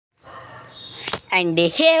And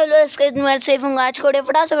hey hello मैं safe हूँ। आज को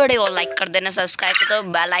फटाफट से वीडियो को लाइक कर देना, सब्सक्राइब कर दो,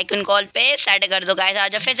 बेल आइकन कॉल पे सेट कर दो गाइस।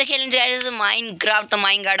 आज फिर से खेलने जा रहे हैं माइनक्राफ्ट। तो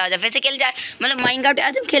माइनक्राफ्ट आज फिर से खेलने जा मतलब माइनक्राफ्ट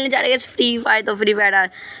आज हम खेलने जा रहे हैं फ्री फायर। तो फ्री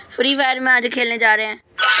फायर में आज खेलने जा रहे हैं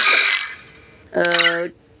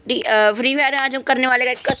फ्री फायर आज हम करने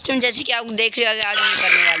वाले कस्टम, जैसे कि आप देख रहे हो आज हम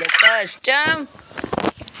करने वाले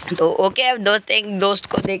कस्टम। तो ओके अब एक दोस्त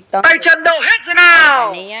को देखता हूँ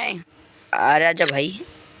नहीं आए। आ राजा भाई,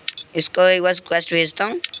 इसको एक बार क्वेस्ट भेजता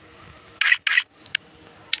हूँ।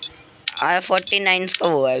 49 का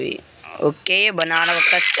वो है अभी। ओके बना रहा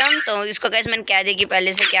कस्टम। तो इसको कैसे मैंने कह दिया कि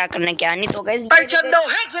पहले से क्या करना क्या नहीं। तो कैसे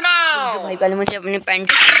भाई पहले मुझे अपनी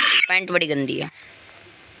पैंट बड़ी गंदी है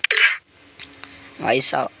भाई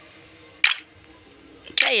साहब।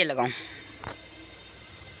 क्या ये लगाऊं,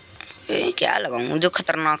 क्या लगाऊं जो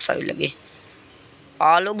खतरनाक सा भी लगे।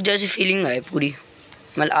 आलोक जैसी फीलिंग है पूरी,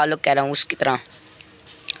 मतलब आलोक कह रहा हूँ उसकी तरह।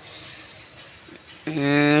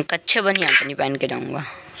 कच्चे बनियान तो नहीं पहन के जाऊँगा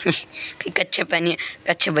कच्चे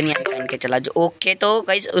बनियान पहन के चला जो। ओके तो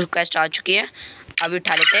गाइस रिक्वेस्ट आ चुकी है, अभी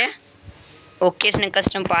उठा लेते हैं। ओके इसने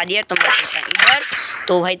कस्टम पा दिया तो मैं चलता इधर।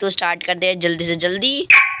 तो भाई तो स्टार्ट कर दे जल्दी से जल्दी।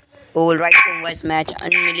 ऑलराइट तो वॉइस मैच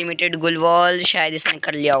अनलिमिटेड गुलवॉल, शायद इसने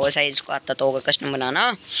कर लिया होगा, शायद इसको आता तो होगा कस्टम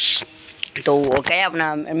बनाना। तो ओके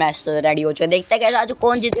अपना मैच तो रेडी हो चुका। देखते हैं कैसे आज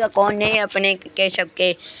कौन जीतेगा कौन नहीं। अपने केशव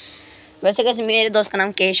के, वैसे कैसे मेरे दोस्त का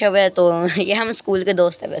नाम केशव है, तो ये हम स्कूल के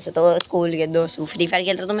दोस्त है। वैसे तो स्कूल के दोस्त फ्री फायर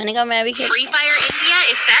खेलते, तो मैंने कहा मैं भी Free Fire India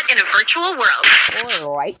is set in a virtual world.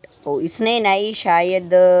 Alright तो इसने नई शायद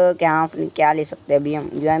क्या ले सकते हैं अभी हम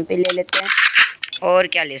UMP ले लेते हैं। और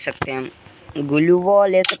क्या ले सकते हैं हम, ग्लू वॉल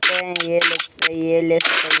ले सकते हैं, ये ले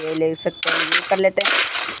सकते हैं, ये कर लेते हैं।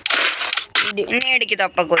 नेट की तो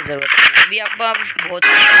आपका कोई ज़रूरत नहीं अभी, आप बहुत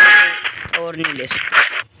और नहीं ले सकते।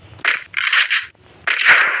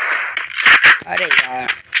 अरे यार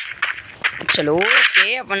चलो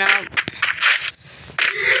ओके अपना भाई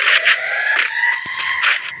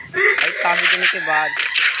काफी दिनों के बाद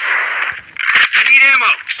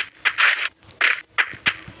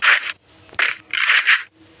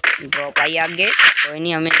ड्रॉप आई आगे। कोई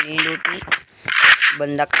नहीं, हमें नहीं लूटनी।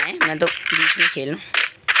 बंदा कहाँ है, मैं तो बीच में खेलूं।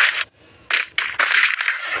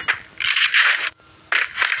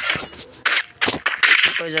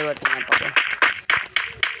 कोई ज़रूरत नहीं आपको।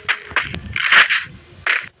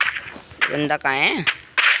 बंदा कहाँ है,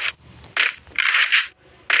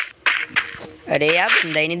 अरे यार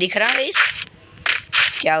बंदा ही नहीं दिख रहा है।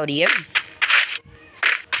 क्या हो रही है,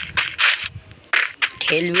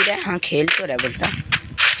 खेल भी रहा है। हाँ खेल तो रहा है बंदा।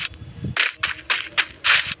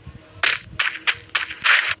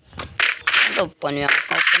 तो ओपन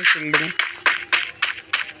फील्ड में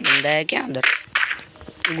बंदा है क्या उधर।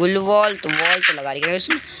 ग्लू वॉल तो लगा रही है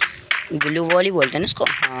उसने, ग्लू वॉल ही बोलते हैं ना इसको।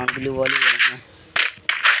 हाँ ग्लू वॉल ही बोलते हैं।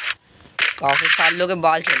 काफ़ी सालों के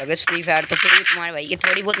बाद खेला गया फ्री फायर, तो फिर भी तुम्हारे भाई की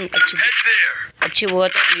थोड़ी बहुत अच्छी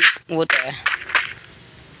बहुत वो तो है।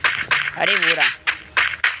 अरे वो रहा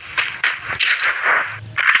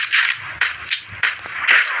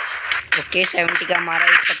ओके 70 का हमारा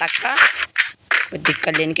एक पटाखा, कोई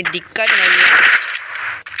दिक्कत लेने की दिक्कत नहीं है।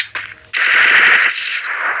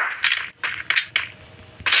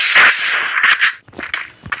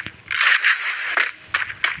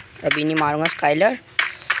 अभी नहीं मारूंगा स्काइलर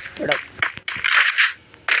थोड़ा।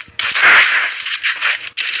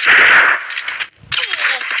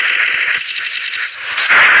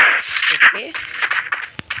 ओके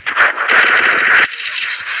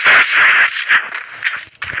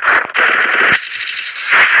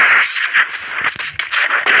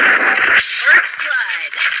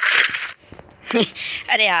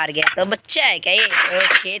अरे हार गया तो बच्चा है क्या ये।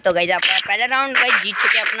 ओके तो गाइस आप पहला राउंड गाइस जीत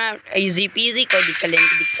चुके अपना इजी पीजी, कोई दिक्कत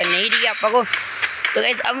नहीं रही आपको। तो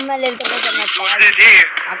गाइस अब मैं लेता हूँ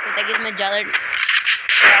आपको ताकि मैं ज़्यादा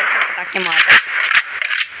पटाखे मारता।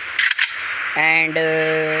 एंड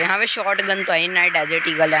यहाँ पे शॉर्ट गन तो है ना, डेजर्ट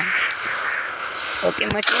ईगल है। ओके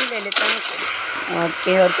मशीन ले लेता हूँ।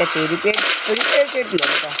 ओके और क्या चाहिए, रिपेयर सेट ले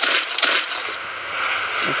लेता।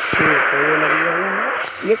 ओके तो ये लगी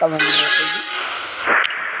है, ये कम रोकेगी।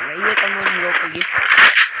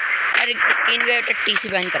 अरे स्किन भी टट्टी सी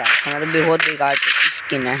पहन करा, मतलब बहुत बेकार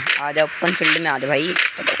स्किन है। आ जा ओपन फील्ड में, आ जा भाई,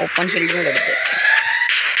 तो ओपन फील्ड में लड़ते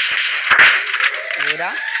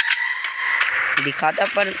पूरा दिखा था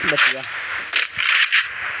पर बच गया।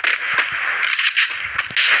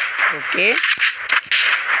 ओके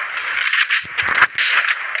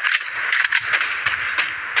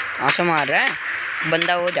कहाँ से मार रहा है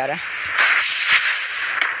बंदा, वो जा रहा है।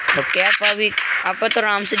 ओके आप तो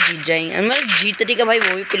आराम से जीत जाएंगे, मतलब जीतने का भाई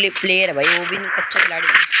वो भी प्लेयर है भाई, वो भी नहीं कच्चा खिलाड़ी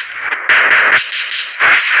है।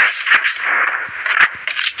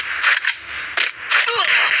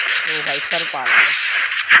 ओ भाई सर पार गया।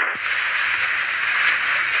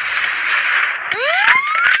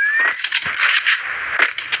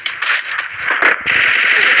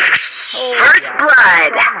 First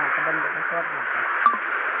blood.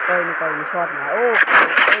 कोई नहीं शॉट मार। ओ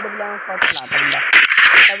शॉट चलाता बंदा,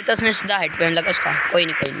 अभी तो उसने सीधा हेड पे लगा उसका। कोई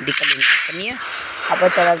नहीं दिक्कत नहीं है। अब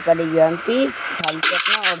चला पहले यूएमपी उठा लेते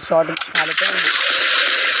अपना और शॉट उठा लेते हैं।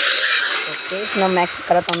 ओके इसने मैक्स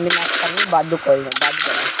करा तो हम भी मैक्स करेंगे। बादू कोई नहीं, बादू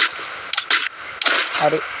करा।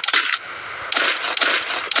 अरे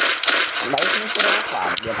भाई इसने पूरा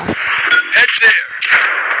काट दिया था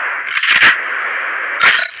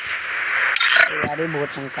यार, ये बहुत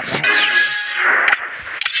तंग कर रहा है।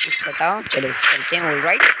 बताओ चलो चलते हैं।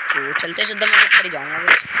 ऑलराइट तो चलते सीधा मैं ऊपर ही जाऊँगा।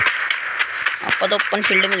 आप तो ओपन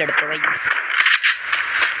फील्ड में लड़ते भाई।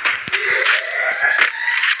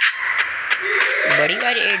 बड़ी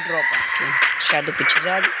बार एयर ड्रॉप आके शायद तो पीछे से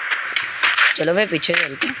आ जाए। चलो भाई पीछे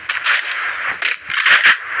चलते हैं।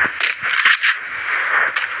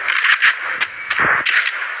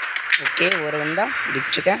 ओके और बंदा दिख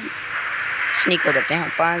चुका है। स्नीक हो जाते हैं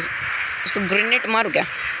पास। इसको ग्रेनेड मारू क्या?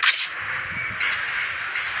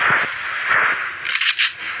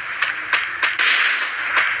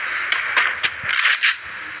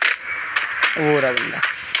 वो रहा बंदा।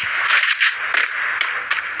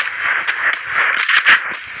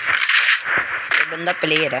 ये बंदा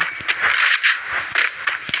प्लेयर है।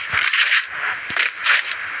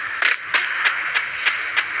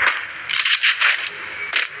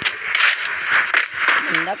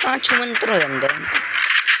 बंदा कहाँ छुमंतर हो अंदर।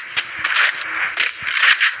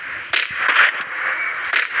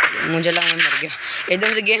 मुझे लगा मैं मर गया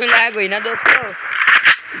एकदम से। गेम लैग हुई ना दोस्तों,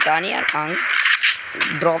 पता नहीं यार कहाँ गए।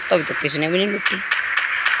 ड्रॉप तो अभी तक किसी ने भी नहीं लूटी।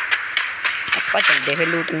 अपा चलते फिर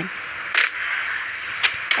लूटने।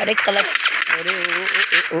 अरे क्लच, अरे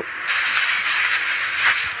oh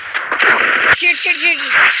shit shit shit.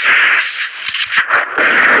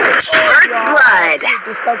 First blood.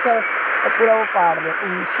 इसका सर पूरा वो फाड़ दिया।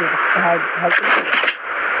 शिट इसका हेड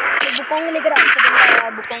बुकोंग लेकर आ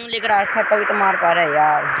यार। बुकोंग लेकर आ रखा तभी तो मार पा रहा है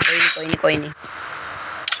यार। कोई नहीं।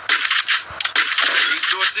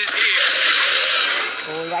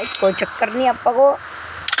 ऑलराइट कोई चक्कर नहीं। अपा को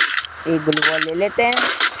एक ग्लूवॉल ले लेते हैं।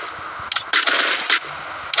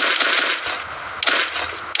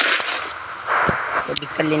 तो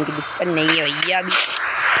दिक्कत लेने की दिक्कत नहीं है भैया।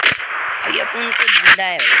 अभी अपन तो जिंदा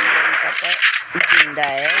है जिंदा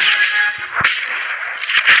है।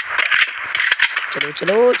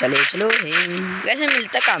 चलो वैसे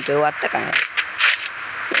मिलता कहाँ पे हो, आता कहाँ है?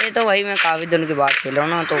 ये तो भाई मैं काफ़ी दिनों के बाद खेल रहा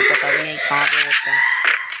हूँ ना, तो पता भी नहीं कहाँ पे होता है।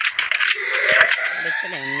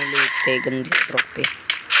 चले हमने लूटते गंदे ड्रॉप पे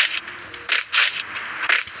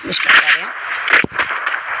स्टार्ट आ रहे हैं।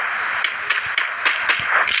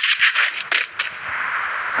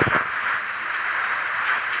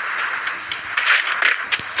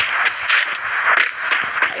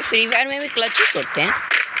 फ्री फायर में भी क्लचेस होते हैं।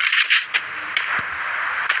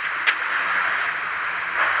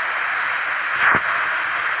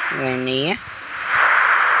 वह नहीं है।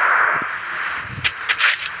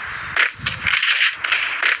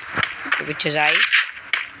 तो पीछे से आई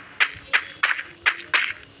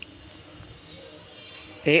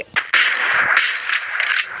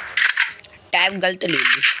टैब गलत ले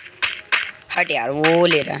ली। हट यार, वो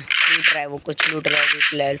ले रहा है, लूट रहा है, वो कुछ लूट रहा है।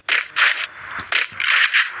 लूट ले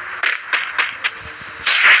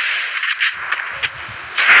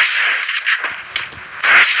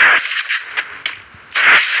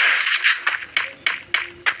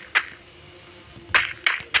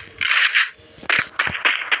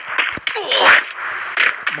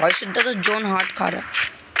भाई सीधा तो जोन हार्ट खा रहा है।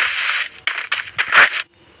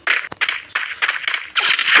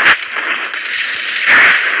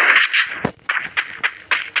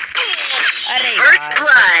 अरे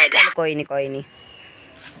कोई नहीं भाई,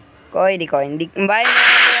 मैं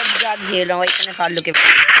अब जा खेल रहा हूँ इतने सालों के बाद।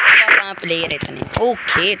 कहाँ प्लेयर इतने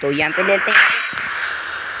ओके, तो यहाँ पे लेते हैं।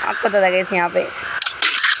 आपको तो लगे यहाँ पे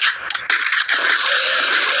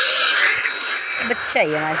बच्चा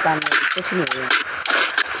ही है हमारे सामने, कुछ नहीं हुआ।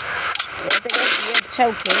 वैसे ये अच्छा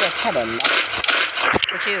खेल, अच्छा बंदा,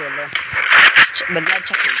 कुछ भी बोलो, बंदा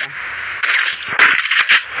अच्छा खेल रहा है।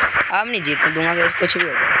 अब नहीं जीतने दूंगा कि कुछ भी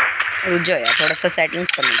होगा। रुक जाओ यार, थोड़ा सा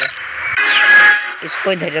सेटिंग्स करने दो।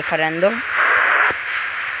 इसको इधर रखा रहने दो।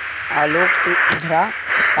 आलोक तू इधर आ,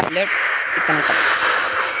 स्कारलेट इतना कर।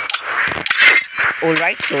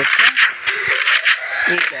 ऑलराइट, तो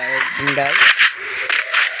ये क्या है गुंडा?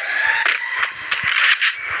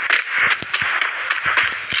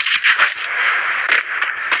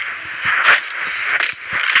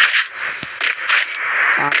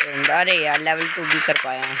 कहाँ अरे यार लेवल 2 भी कर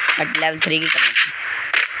पाया, बट लेवल 3 की करना थी।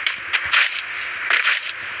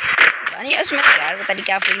 पता नहीं इसमें यार, पता नहीं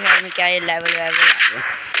क्या फ्री फायर में क्या ये लेवल आ गया।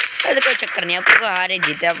 वैसे कोई चक्कर नहीं, आपको हारे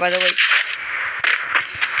जीते आप तो कोई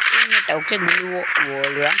ओके गुलू वो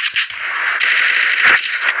बोल रहा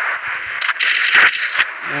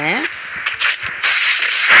है।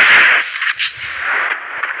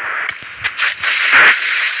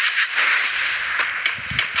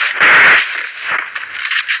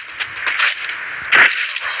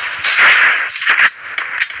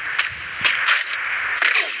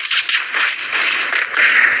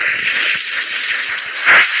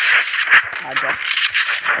 आजा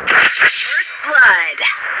First blood.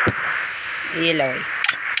 ये लो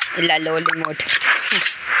भाई, ला लो रिमोट।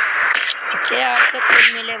 क्या आपसे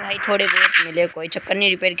कोई मिले भाई, थोड़े बहुत मिले, कोई चक्कर नहीं,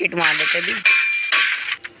 रिपेयर किट मार देते भी।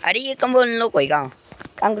 अरे ये कम बोल लो, कोई काम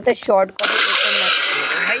काम करते शॉर्ट का भी एक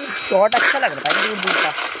भाई, शॉर्ट अच्छा लग रहा था दूर दूर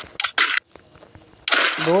का,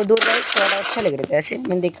 दूर दूर का शॉर्ट अच्छा लग रहा था ऐसे।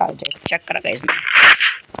 मैंने देखा चेक करा था इसमें।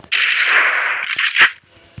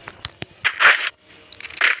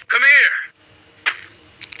 Come here.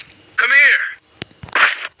 Come here.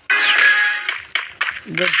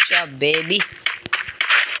 Good job baby,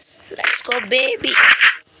 let's go baby.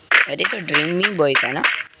 अरे तो ड्रीमी बॉय का ना,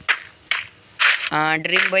 हाँ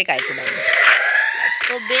ड्रीम बॉय का है तो लेट्स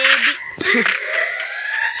गो बेबी।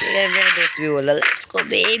 मेरा दोस्त भी बोला लेट्स गो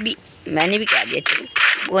बेबी, मैंने भी कह दिया चलो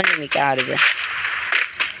बोलने में क्या हर्ज है।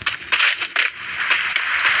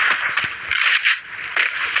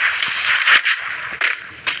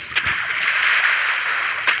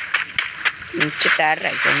 नीचे तैर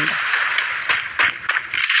रहा है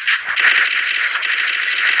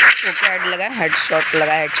ओके, हेड लगा, हेडशॉट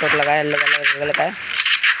लगा, हेडशॉट लगा, लगा।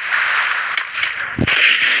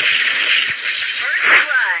 First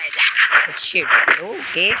blood. Shit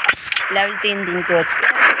okay, level 3 के बच्चे।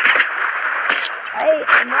 भाई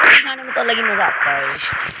इमोट दिखाने में तो अलग ही मजा आता है।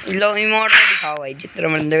 लो इमोट तो दिखाओ भाई, जितने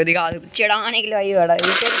बंदे को दिखा सकते, चिढ़ाने के लिए भाई बड़ा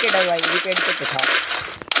रिपेयर किट है भाई, रिपेयर किट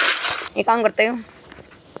दिखाओ। एक काम करते हो,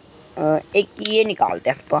 एक ये निकालते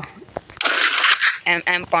हैं आपका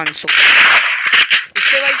M500।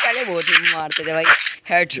 इससे भाई पहले बहुत ही मारते थे भाई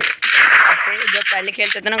हेडशॉट, ऐसे जब पहले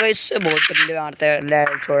खेलते थे ना भाई, इससे बहुत बंदे मारते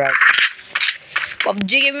हैं छोड़ा।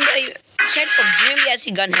 पबजी के भी भाई, शायद पबजी में भी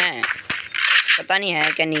ऐसी गन है, पता नहीं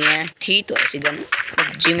है क्या नहीं है, थी तो ऐसी गन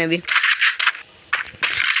पबजी में भी।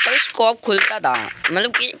 तब स्कोप खुलता था,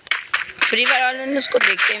 मतलब कि फ्री फायर वालों ने उसको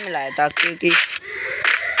देख के मिलाया था, क्योंकि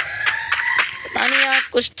पता नहीं यार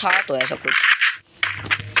कुछ था तो ऐसा कुछ।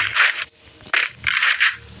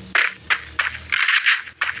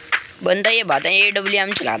 बंदा ये बात है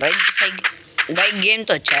AWM चलाता है सही भाई, गेम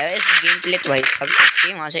तो अच्छा है, इस गेम प्ले तो भाई अभी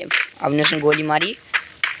ओके। वहाँ से आपने उसने गोली मारी,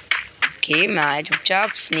 ओके मैं आया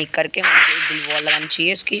चुपचाप स्नीक करके, मुझे दिल वॉल लगानी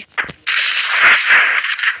चाहिए इसकी।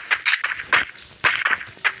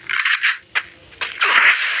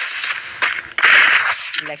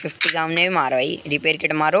 लाइफ 50 का हमने भी मारा भाई, रिपेयर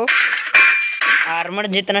किट मारो, आर्मर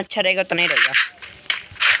जितना अच्छा रहेगा उतना ही रहेगा।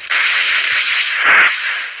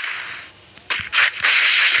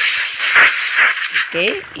 ओके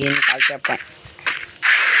ये निकालते अपन।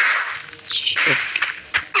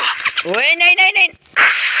 ओए नहीं नहीं नहीं,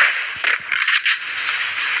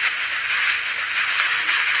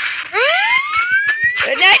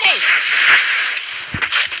 नहीं नहीं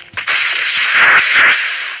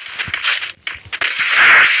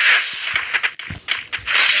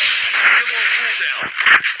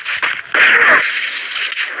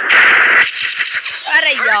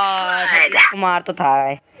अरे यार मार तो था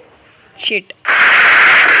शिट।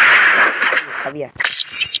 अभी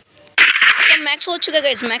तो मैक्स हो चुका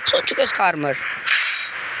है, मैक्स हो चुका है इसका आर्मर,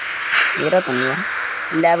 मेरा तो नहीं है।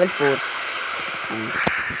 लेवल 4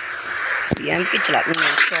 एमपी चला शॉट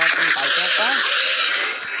निकालते हैं,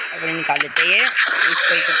 अगर निकाल लेते हैं ये,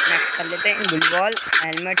 इसको मैक्स कर लेते हैं। गुल बॉल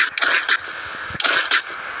हेलमेट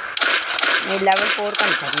नहीं, लेवल 4 का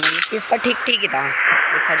नहीं था इसका, ठीक ठीक ही था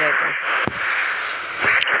देखा जाए तो।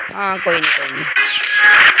 हाँ कोई नहीं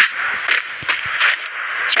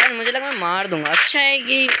शायद, मुझे लगा मैं मार दूंगा। अच्छा है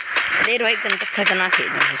कि देर भाई खतरनाक खेल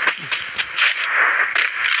रहा है इसे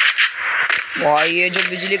भाई। ये जो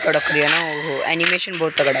बिजली कड़क रही है ना, वो एनिमेशन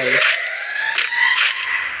बहुत तगड़ा है।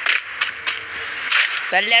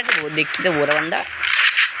 पहले यार तो बहुत देखते थे, वो रहा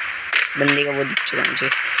बंदे का वो दिख चुका मुझे,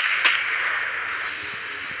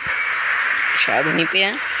 शायद वहीं पे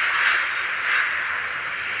है।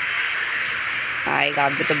 आएगा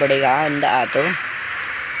आगे तो बढ़ेगा बंदा आ तो।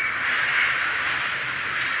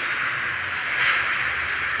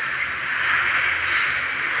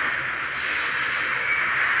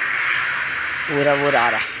 पूरा वो आ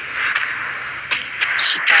रहा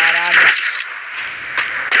शिकार यार आ गया।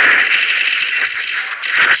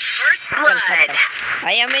 First चल blood. खत्म।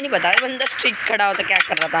 भाई हमें नहीं पता बंदा स्ट्रिक खड़ा होता क्या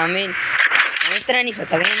कर रहा था, हमें इतना नहीं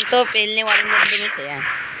पता। हम तो पेलने वाले बंदे में से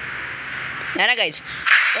है ना गाइस।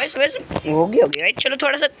 बस होगी भाई। चलो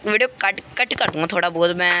थोड़ा सा वीडियो कट कर दूंगा, थोड़ा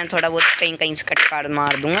बहुत मैं थोड़ा बहुत कहीं से कट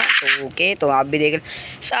मार दूंगा तो ओके। तो आप भी देख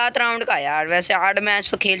 7 राउंड का यार, वैसे 8 मैच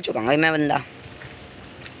तो खेल चुका हूँ मैं बंदा।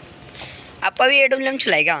 आप भी AWM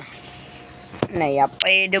चलाएगा? नहीं आप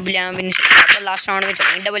AWM भी नहीं चलाएगा, आप लास्ट राउंड में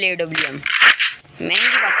चलेंगे डबल AWM।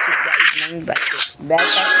 महंगी बातचीत गाइस, महंगी बातचीत।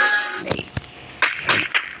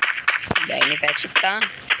 बैग नहीं फेंक सकता,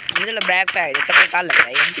 मुझे बैग फेंक देता कोई कहा लग रहा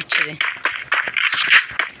है ये पीछे से।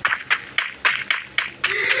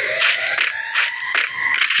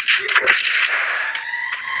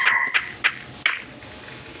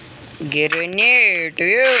 ग्रेनेड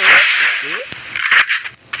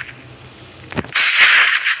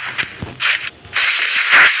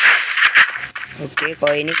ओके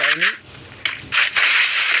कोई नहीं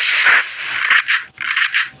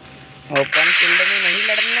ओपन फील्ड में नहीं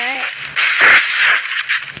लड़ना है।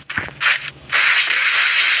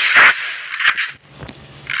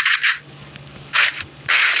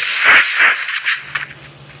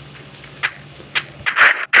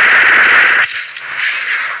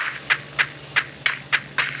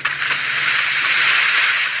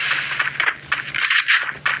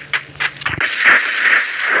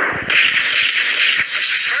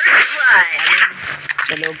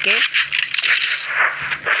 चलो ओके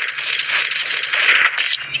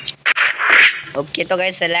ओके। तो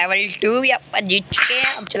गाइस लेवल 2 भी आप जीत चुके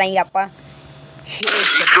हैं। अब चलाएंगे आपका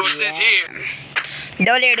Resources here.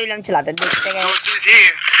 डबल AWM चलाते देखते हैं। Resources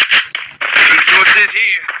here. Resources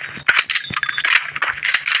here.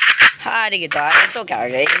 हारेंगे तो हार तो क्या हो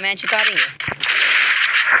गया, एक मैच तो हारेंगे।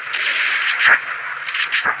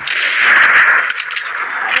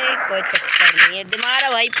 अरे कोई चक्कर नहीं है, तुम्हारा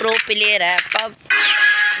भाई प्रो प्लेयर है, अब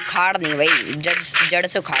उखाड़ नहीं भाई, जड़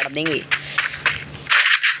से उखाड़ देंगे।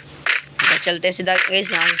 चलते सीधा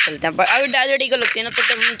कैसे यहाँ से चलते हैं। पर अगर डेजर्ट ईगल होती है ना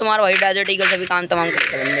तो तुम्हारा भाई डेजर्ट ईगल से भी काम तमाम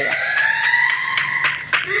करता बंदे का।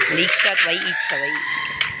 रिक्शा भाई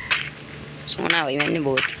सोना भाई मैंने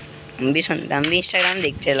बहुत, हम भी सुनते, हम भी इंस्टाग्राम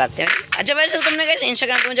देखते चलाते हैं। अच्छा वैसे तुमने कैसे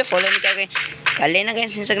इंस्टाग्राम पे मुझे फॉलो नहीं किया, कर लेना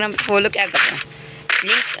कैसे इंस्टाग्राम पे फॉलो, क्या कर रहा हूँ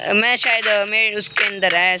लिंक मैं शायद मेरे उसके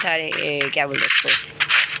अंदर है सारे क्या बोलते उसको,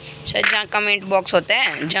 शायद जहाँ कमेंट बॉक्स होता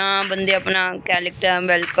है जहाँ बंदे अपना क्या लिखते हैं,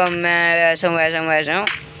 वेलकम मैं वैसा हूँ।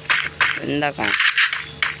 बंदा कहाँ?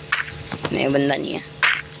 नहीं बंदा नहीं है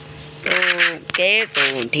तो क्या,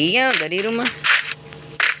 तो ठीक है उधर ही रूम है,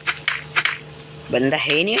 बंदा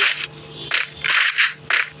है ही नहीं।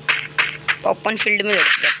 ओपन फील्ड में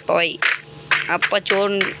लड़की अपा भाई, आपा चोर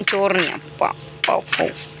नहीं अपा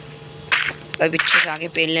कभी पीछे से आके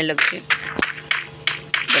पेलने लग गए,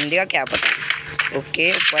 बंदे का क्या पता।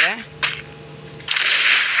 ओके ऊपर है,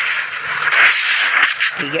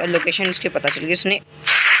 ठीक है लोकेशन इसके पता चल गई इसने।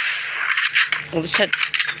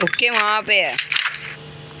 ओके वहाँ पे है,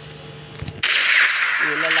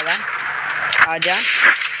 ये लगा आजा।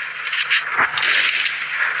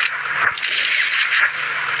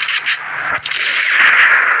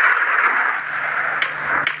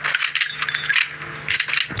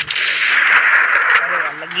 अरे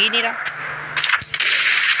यार लग ही नहीं रहा।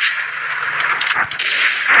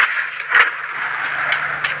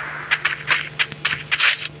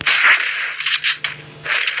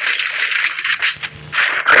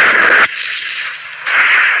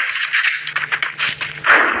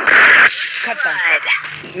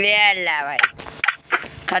 भाई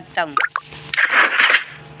खत्म।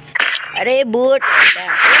 अरे बूट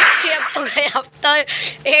अब तो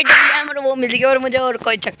AWM वो मिल गया और मुझे और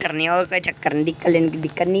कोई चक्कर नहीं, और कोई चक्कर नहीं,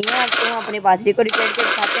 दिक्कत नहीं है। अब तो अपने पासरी को रिपेयर के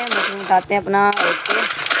उठाते हैं, मशीन उठाते हैं अपना। ओके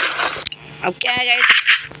अब क्या है गाइस,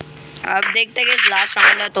 अब देखते हैं कि लास्ट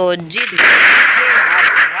राउंड है तो जीत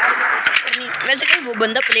वैसे कि वो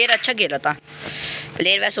बंदा प्लेयर अच्छा खेल रहा था,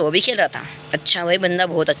 प्लेयर वैसे वो भी खेल रहा था अच्छा भाई, बंदा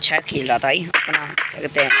बहुत अच्छा खेल रहा था भाई अपना, क्या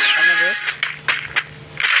कहते हैं अपना दोस्त।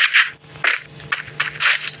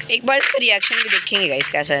 एक बार इसका रिएक्शन भी देखेंगे गाइस,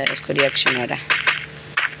 कैसा है इसको रिएक्शन हो रहा है।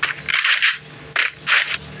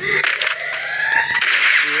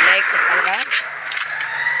 ये लाइक लगा,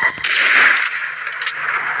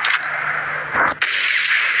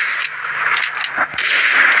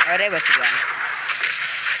 अरे बच गया।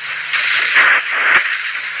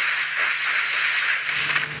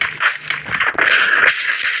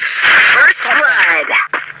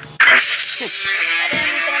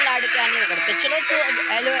 चलो तो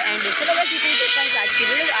हेलो एंड चलो बस इतनी देर आज की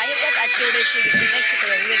वीडियो आई होगा, आज की वीडियो नेक्स्ट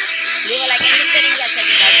करेंगे लेवल आइकन क्लिक करेंगे अच्छा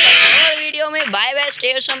और वीडियो में bye bye.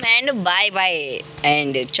 Stay awesome and bye bye.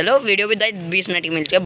 And चलो वीडियो भी 20 मिनट की मिलती है।